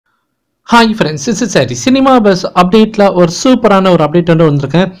Hi friends, this is Sari. Cinemabuz update la ஒரு சூப்பரான ஒரு அப்டேட் வந்து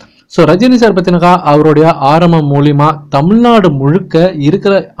வந்திருக்கேன். ஸோ ரஜினி சார் பார்த்தீங்கன்னாக்கா அவருடைய ஆரம்பம் மூலியமா தமிழ்நாடு முழுக்க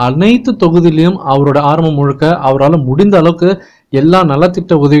இருக்கிற அனைத்து தொகுதியிலையும் அவரோட ஆரம்பம் முழுக்க அவரால் முடிந்த அளவுக்கு எல்லா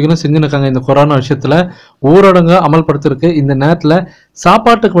நலத்திட்ட உதவிகளும் செஞ்சுருக்காங்க. இந்த கொரோனா விஷயத்துல ஊரடங்கு அமல்படுத்திருக்கு. இந்த நேரத்தில்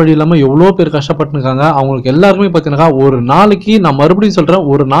சாப்பாட்டுக்கு வழி இல்லாமல் எவ்வளோ பேர் கஷ்டப்பட்டுருக்காங்க. அவங்களுக்கு எல்லாருக்குமே பார்த்தீங்கன்னா ஒரு நாளைக்கு நான் மறுபடியும் சொல்கிறேன்,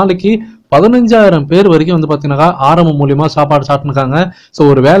 ஒரு நாளைக்கு 15,000 பேர் வரைக்கும் வந்து பார்த்தீங்கன்னா ஆரம்பம் மூலியமா சாப்பாடு சாப்பிட்டுருக்காங்க. ஸோ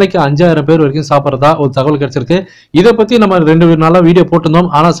ஒரு வேலைக்கு 5,000 பேர் வரைக்கும் சாப்பிட்றதா ஒரு தகவல் கிடைச்சிருக்கு. இதை பற்றி நம்ம 2 நாளாக வீடியோ போட்டிருந்தோம்.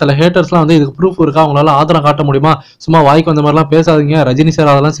 ஆனால் சில ஹேட்டர்ஸ்லாம் வந்து இதுக்கு ப்ரூஃப் இருக்கா, அவங்களால ஆதரவு காட்ட முடியுமா, சும்மா வாய்க்கு வந்த மாதிரிலாம் பேசாதீங்க, ரஜினி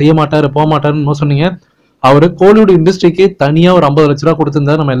சார் அதெல்லாம் செய்ய மாட்டாரு போக மாட்டாருன்னு சொன்னீங்க. அவரு கோலிவுட் இண்டஸ்ட்ரிக்கு தனியாக ஒரு 50 லட்ச ரூபா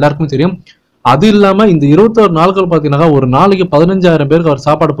கொடுத்திருந்தாரு, நம்ம எல்லாருக்குமே தெரியும். அது இல்லாம இந்த 21 நாட்கள் பாத்தீங்கன்னா ஒரு நாளைக்கு 15,000 பேருக்கு அவர்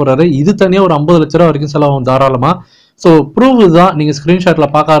சாப்பாடு போறாரு. இது தனியா ஒரு 50 லட்ச ரூபா வரைக்கும் செலவாகும் தாராளமா. ஸோ ப்ரூஃப் தான் நீங்க ஸ்கிரீன்ஷாட்ல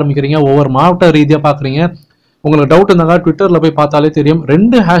பார்க்க ஆரம்பிக்கிறீங்க, ஒவ்வொரு மாவட்ட ரீதியா பாக்குறீங்க. உங்களுக்கு டவுட் இருந்தாங்க ட்விட்டர்ல போய் பார்த்தாலே தெரியும்.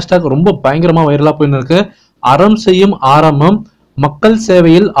 2 ஹேஷ்டாக் ரொம்ப பயங்கரமா வைரலா போயின்னு இருக்கு. அறம் செய்யும் ஆரம்பம், மக்கள்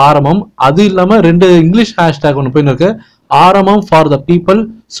சேவையில் ஆரம்பம். அது இல்லாம 2 இங்கிலீஷ் ஹேஷ்டாக் ஒன்று போயின்னு இருக்கு. ஆரம்பம் for the people,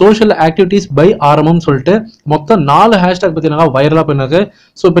 social activities by ஆரம்பம் சொல்லிட்டு மொத்தம் 4 ஹேஷ்டாக் பார்த்தீங்கன்னா வைரலா போயிருக்கு.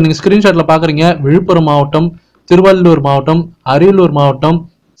 ஸோ இப்போ நீங்க ஸ்கிரீன்ஷாட்ல பாக்குறீங்க, விழுப்புரம் மாவட்டம், திருவள்ளூர் மாவட்டம், அரியலூர் மாவட்டம்,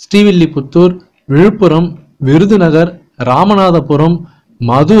 ஸ்ரீவில்லிபுத்தூர், விழுப்புரம், விருதுநகர், ராமநாதபுரம்,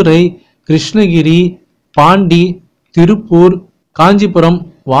 மதுரை, கிருஷ்ணகிரி, பாண்டி, திருப்பூர், காஞ்சிபுரம்,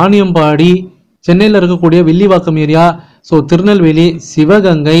 வாணியம்பாடி, சென்னையில் இருக்கக்கூடிய வில்லிவாக்கம் ஏரியா, ஸோ திருநெல்வேலி,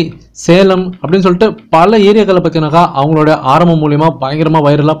 சிவகங்கை, சேலம் அப்படின்னு சொல்லிட்டு பல ஏரியாக்களை பார்த்தீங்கன்னாக்கா அவங்களோட ஆரம்பம் மூலியமா பயங்கரமா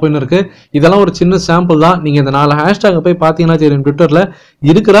வைரலா போயின்னு இருக்கு. இதெல்லாம் ஒரு சின்ன சாம்பிள் தான். நீங்க இந்த 4 ஹேஷ்டாக் போய் பார்த்தீங்கன்னா தெரியும். ட்விட்டர்ல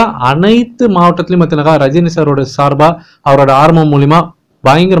இருக்கிற அனைத்து மாவட்டத்திலையும் பார்த்தீங்கன்னாக்கா ரஜினி சாரோட சார்பா அவரோட ஆரம்பம் மூலியமா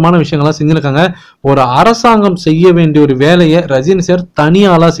பயங்கரமான விஷயங்கள்லாம் செஞ்சுருக்காங்க. ஒரு அரசாங்கம் செய்ய வேண்டிய ஒரு வேலையை ரஜினி சார்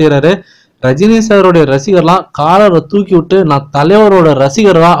தனியாளா செய்யறாரு. ரஜினி சாரோடைய ரசிகர்லாம் காலரை தூக்கி விட்டு நான் தலைவரோட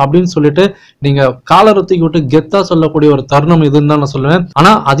ரசிகரா அப்படின்னு சொல்லிட்டு நீங்க காலரை தூக்கி விட்டு கெத்தா சொல்லக்கூடிய ஒரு தருணம் இதுன்னு தான் நான் சொல்லுவேன்.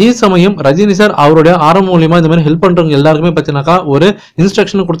 ஆனா அதே சமயம் ரஜினி சார் அவருடைய ஆரம்ப மூலியமா இந்த மாதிரி ஹெல்ப் பண்றவங்க எல்லாருக்குமே பார்த்தீங்கன்னாக்கா ஒரு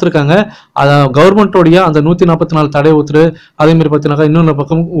இன்ஸ்ட்ரக்ஷன் கொடுத்துருக்காங்க. கவர்மெண்டோடைய அந்த 144 தடை உத்தரவு, அதே மாதிரி பார்த்தீங்கன்னாக்கா இன்னொரு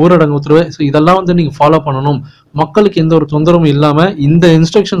பக்கம் ஊரடங்கு உத்தரவு, இதெல்லாம் வந்து நீங்க ஃபாலோ பண்ணணும். மக்களுக்கு எந்த ஒரு தொந்தரவும் இல்லாம இந்த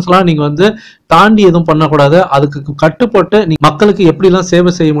இன்ஸ்ட்ரக்ஷன்ஸ்லாம் நீங்க வந்து தாண்டி எதுவும் பண்ணக்கூடாது. அதுக்கு கட்டுப்பட்டு மக்களுக்கு எப்படிலாம்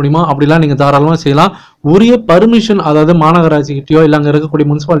சேவை செய்ய முடியுமோ அப்படிலாம் நீங்க தாராளமா செய்யலாம். உரிய பர்மிஷன், அதாவது மாநகராட்சி கிட்டயோ இல்ல அங்க இருக்கக்கூடிய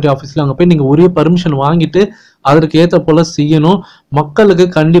முனிசிபாலிட்டி ஆஃபீஸ்ல அங்க போய் நீங்க உரிய பர்மிஷன் வாங்கிட்டு அதற்கு ஏற்ற போல செய்யணும். மக்களுக்கு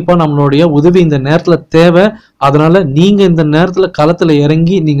கண்டிப்பா நம்மளுடைய உதவி இந்த நேரத்துல தேவை. அதனால நீங்க இந்த நேரத்துல களத்துல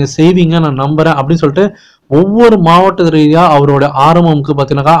இறங்கி நீங்க செய்வீங்க நான் நம்புறேன் அப்படின்னு சொல்லிட்டு ஒவ்வொரு மாவட்ட ரீதியா அவரோட ஆரம்பமுக்கு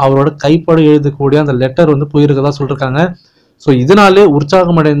பார்த்தீங்கன்னா அவரோட கைப்பட எழுதக்கூடிய அந்த லெட்டர் வந்து போயிருக்கதா சொல்லிருக்காங்க. ஸோ இதனாலே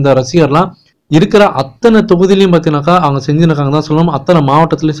உற்சாகமடைந்த ரசிகர்லாம் இருக்கிற அத்தனை தொகுதியிலையும் பார்த்தீங்கன்னாக்கா அவங்க செஞ்சுருக்காங்க தான் சொல்லணும். அத்தனை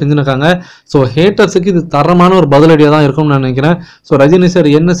மாவட்டத்திலையும் செஞ்சுருக்காங்க. ஸோ ஹேட்டர்ஸுக்கு இது தரமான ஒரு பதிலடியாக தான் இருக்கும்னு நான் நினைக்கிறேன். ஸோ ரஜினி சார்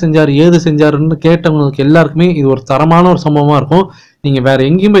என்ன செஞ்சார் ஏது செஞ்சாருன்னு கேட்டவங்களுக்கு எல்லாருக்குமே இது ஒரு தரமான ஒரு சம்பவமாக இருக்கும். நீங்கள் வேற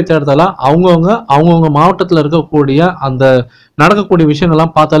எங்கேயும் போய் தேடுறதால அவங்கவுங்க மாவட்டத்தில் இருக்கக்கூடிய அந்த நடக்கக்கூடிய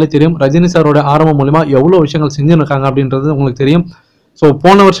விஷயங்கள்லாம் பார்த்தாலே தெரியும். ரஜினி சாரோட ஆரம்பம் மூலியமா எவ்வளோ விஷயங்கள் செஞ்சுருக்காங்க அப்படின்றது உங்களுக்கு தெரியும். ஸோ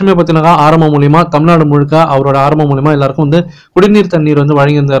போன வருஷமே பார்த்தீங்கன்னா ஆரம்பம் மூலியமா தமிழ்நாடு முழுக்க அவரோட ஆரம்பம் மூலியமா எல்லாருக்கும் வந்து குடிநீர் தண்ணீர் வந்து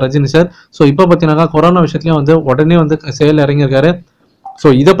வழங்கியிருந்தார் ரஜினி சார். ஸோ இப்போ பார்த்தீங்கன்னா கொரோனா விஷயத்துலையும் வந்து உடனே வந்து செயல் இறங்கியிருக்காரு.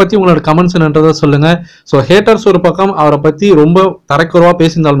 ஸோ இதை பற்றி உங்களோட கமெண்ட்ஸ் என்னன்றதை சொல்லுங்க. ஸோ ஹேட்டர்ஸ் ஒரு பக்கம் அவரை பற்றி ரொம்ப தரக்குறவா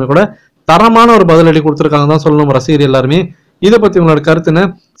பேசியிருந்தாலுமே கூட தரமான ஒரு பதிலடி கொடுத்துருக்காங்க தான் சொல்லணும் ரசிகர் எல்லாருமே. இதை பத்தி உங்களோட கருத்துன்னு.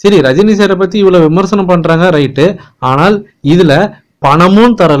 சரி, ரஜினி சாரை பத்தி இவ்வளவு விமர்சனம் பண்றாங்க ரைட்டு, ஆனால் இதுல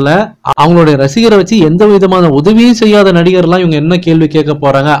பணமும் தரல, அவங்களுடைய ரசிகரை வச்சு எந்த விதமான உதவியும் செய்யாத நடிகர்லாம் இவங்க என்ன கேள்வி கேட்க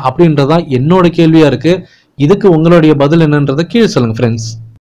போறாங்க அப்படின்றதான் என்னோட கேள்வியா இருக்கு. இதுக்கு உங்களுடைய பதில் என்னன்றதை கீழே சொல்லுங்க ஃப்ரெண்ட்ஸ்.